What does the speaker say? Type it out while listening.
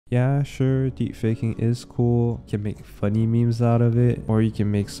Yeah, sure, deepfaking is cool. You can make funny memes out of it, or you can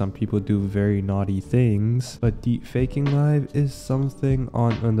make some people do very naughty things. But DeepFaceLive is something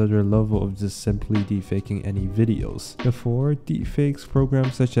on another level of just simply deepfaking any videos. Before, deepfakes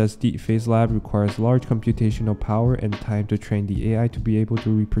programs such as DeepFaceLab requires large computational power and time to train the AI to be able to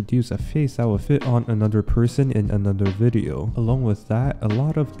reproduce a face that will fit on another person in another video. Along with that, a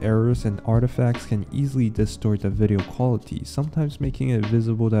lot of errors and artifacts can easily distort the video quality, sometimes making it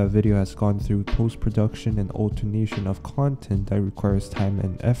visible that a video has gone through post-production and alternation of content that requires time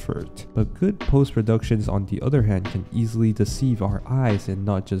and effort. But good post-productions on the other hand can easily deceive our eyes and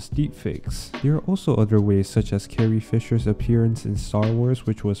not just deepfakes. There are also other ways such as Carrie Fisher's appearance in Star Wars,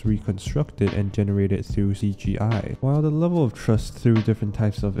 which was reconstructed and generated through CGI. While the level of trust through different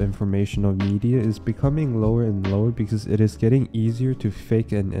types of informational media is becoming lower and lower because it is getting easier to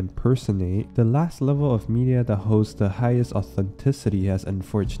fake and impersonate, the last level of media that holds the highest authenticity has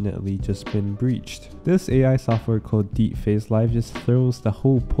unfortunately just been breached. This AI software called DeepFaceLive just throws the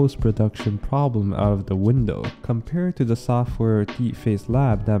whole post-production problem out of the window. Compared to the software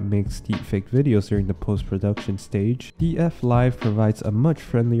DeepFaceLab that makes deepfake videos during the post-production stage, DeepFaceLive provides a much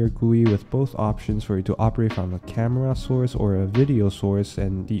friendlier GUI with both options for you to operate from a camera source or a video source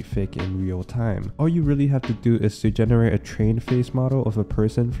and deepfake in real time. All you really have to do is to generate a trained face model of a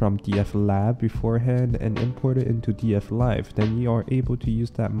person from DeepFaceLab beforehand and import it into DeepFaceLive. Then you are able to use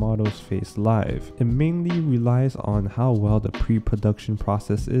that model's face live. It mainly relies on how well the pre-production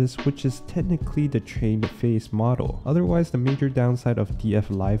process is, which is technically the trained face model. Otherwise, the major downside of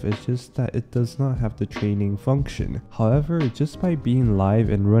DeepFaceLive is just that it does not have the training function. However, just by being live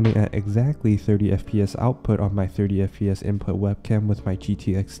and running at exactly 30 FPS output on my 30 FPS input webcam with my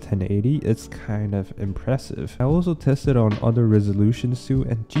GTX 1080, it's kind of impressive. I also tested on other resolutions too,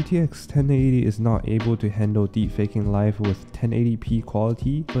 and GTX 1080 is not able to handle deepfaking live with 1080p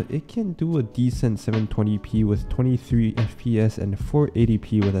quality, but it can do a decent 720p with 23 FPS and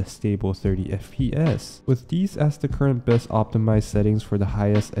 480p with a stable 30 FPS. With these as the current best optimized settings for the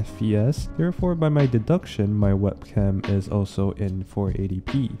highest FPS, therefore by my deduction, my webcam is also in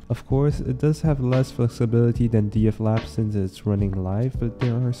 480p. Of course, it does have less flexibility than DeepFaceLab since it's running live, but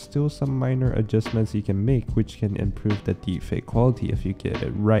there are still some minor adjustments you can make which can improve the deepfake quality if you get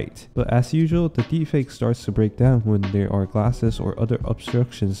it right. But as usual, the deepfake starts to break down when there are glasses or other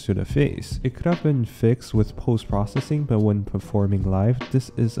obstructions to the face. It could have been fixed with post-processing, but when performing live,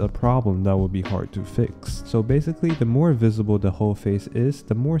 this is a problem that will be hard to fix. So basically, the more visible the whole face is,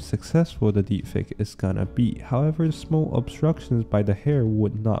 the more successful the deepfake is gonna be. However, small obstructions by the hair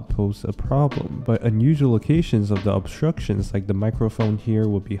would not pose a problem, but unusual locations of the obstructions like the microphone here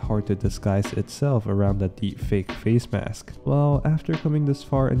would be hard to disguise itself around the deepfake face mask. Well, after coming this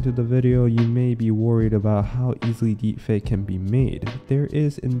far into the video, you may be worried about how easily deepfake can be made. There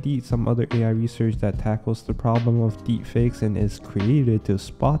is indeed some other AI research that tackles the problem of deepfakes and is created to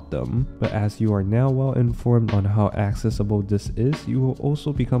spot them, but as you are now well informed on how accessible this is, you will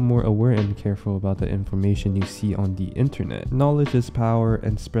also become more aware and careful about the information you see on the internet. Knowledge is power,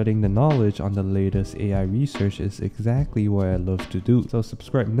 and spreading the knowledge on the latest AI research is exactly what I love to do. So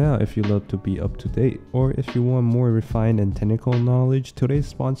subscribe now if you love to be up to date. Or if you want more refined and technical knowledge, today's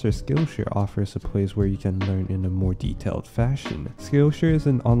sponsor Skillshare offers a place where you can learn in a more detailed fashion. Skillshare is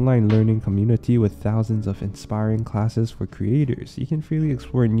an online learning community with thousands of inspiring classes for creators. You can freely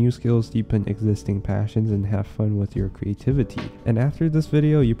explore new skills, deepen existing passions, and have fun with your creativity. And after this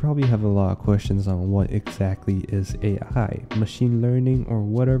video, you probably have a lot of questions on what exactly is AI, machine learning, or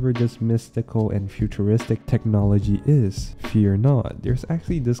whatever this mystical and futuristic technology is. Fear not, there's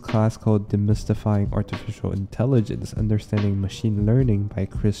actually this class called Demystifying Artificial Intelligence, Understanding Machine Learning by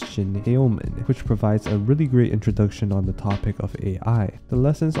Christian Haleman, which provides a really great introduction on the topic of AI. The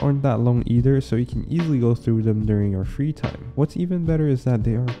lessons aren't that long either, so you can easily go through them during your free time. What's even better is that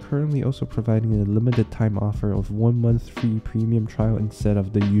they are currently also providing a limited time offer of 1 month free premium trial instead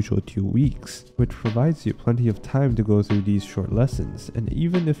of the usual 2 weeks, which provides you plenty of time to go through these short lessons. And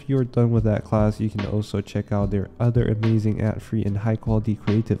even if you're done with that class, you can also check out their other amazing ad-free and high-quality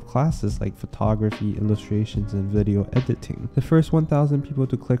creative classes like photography, illustrations, and video editing. The first 1,000 people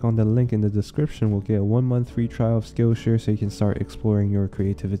to click on the link in the description will get a 1 month free trial of Skillshare so you can start exploring your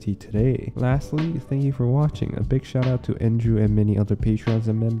creativity today. Lastly, thank you for watching. A big shout out to Andrew and many other patrons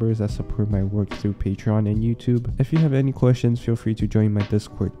and members that support my work through Patreon and YouTube. If you have any questions, feel free to join my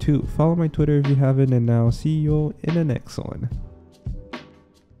Discord too. Follow my Twitter if you haven't, and now see you all in the next one.